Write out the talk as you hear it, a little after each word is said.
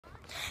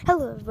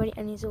Hello everybody,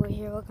 Anizoa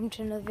here. Welcome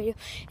to another video.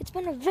 It's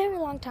been a very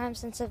long time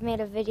since I've made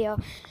a video,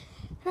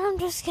 and I'm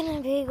just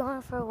gonna be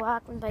going for a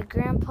walk with my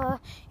grandpa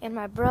and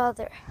my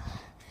brother.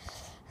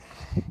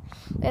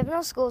 We have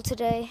no school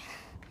today.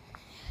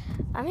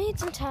 I made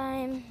some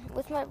time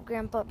with my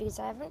grandpa because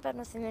I haven't been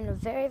with him in a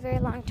very, very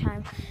long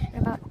time. In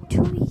about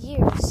 2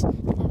 years, I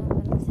haven't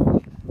been with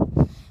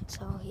him.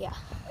 So yeah,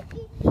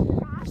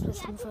 just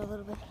with him for a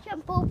little bit.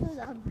 Jump both of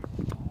them.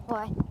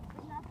 Why?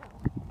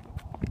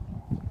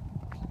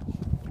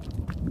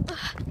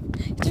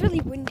 It's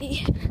really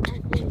windy,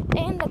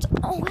 and that's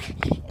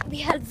we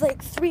had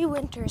like 3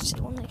 winters. It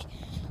went like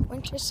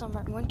winter,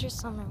 summer, winter,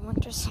 summer,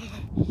 winter, summer,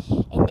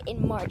 and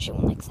in March it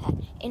went like that.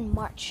 In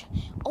March,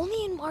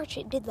 only in March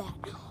it did that.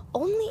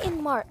 Only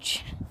in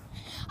March.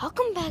 I'll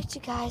come back to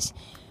you guys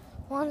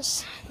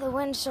once the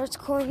wind starts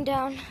cooling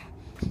down.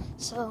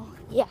 So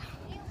yeah,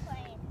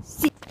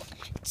 see,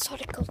 it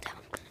started to cool down.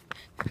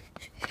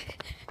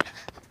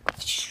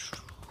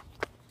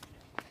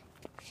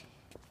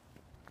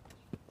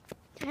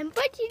 I'm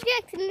punching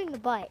Jackson in the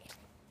butt.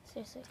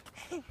 Seriously.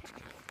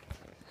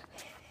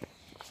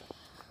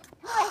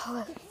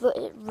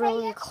 It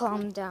really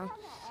calmed down.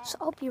 So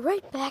I'll be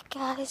right back,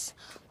 guys,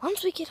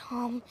 once we get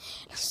home.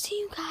 I'll see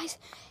you guys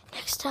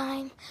next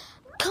time.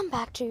 Come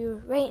back to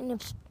you right in a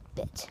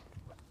bit.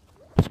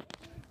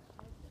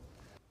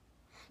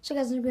 So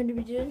guys, I'm going to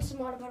be doing some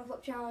water bottle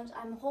flip challenge.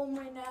 I'm home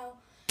right now,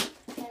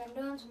 and I'm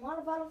doing some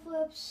water bottle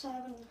flips. I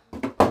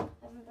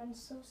haven't been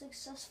so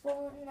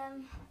successful in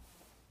them,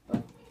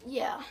 but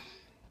yeah.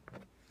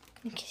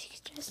 In case you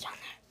can just down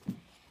there.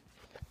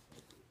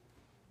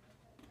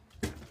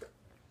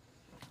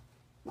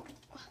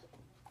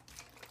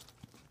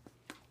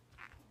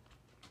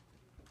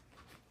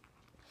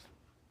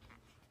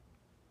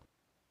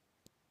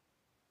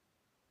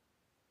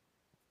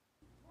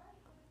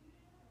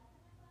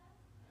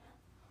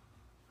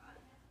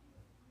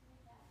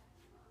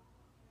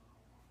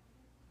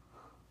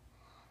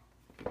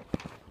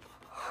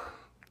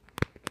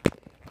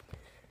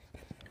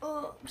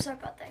 Oh, I'm sorry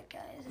about that,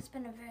 guys. It's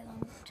been a very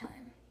long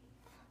time.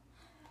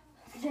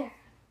 There. Right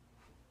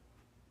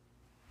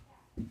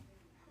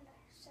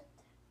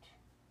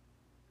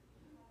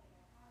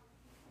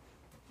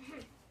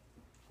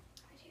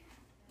here.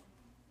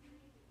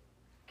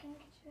 Can I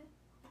get you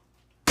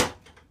it?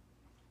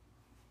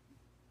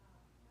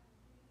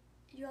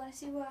 You want to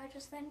see where I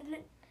just landed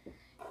it?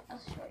 I'll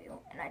show you.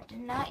 And I did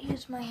not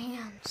use my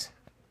hands.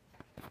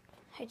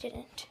 I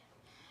didn't.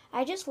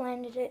 I just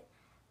landed it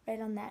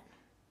right on that.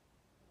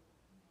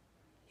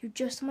 You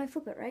just saw my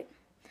flip it, right?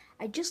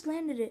 I just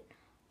landed it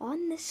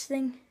on this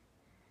thing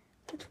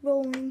that's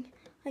rolling.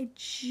 I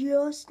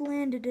just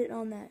landed it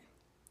on that.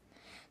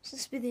 So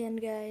this will be the end,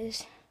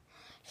 guys.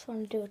 Just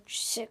want to do a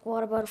sick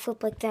water bottle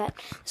flip like that.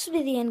 This will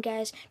be the end,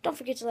 guys. Don't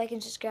forget to like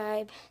and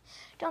subscribe.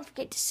 Don't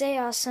forget to say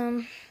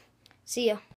awesome. See ya.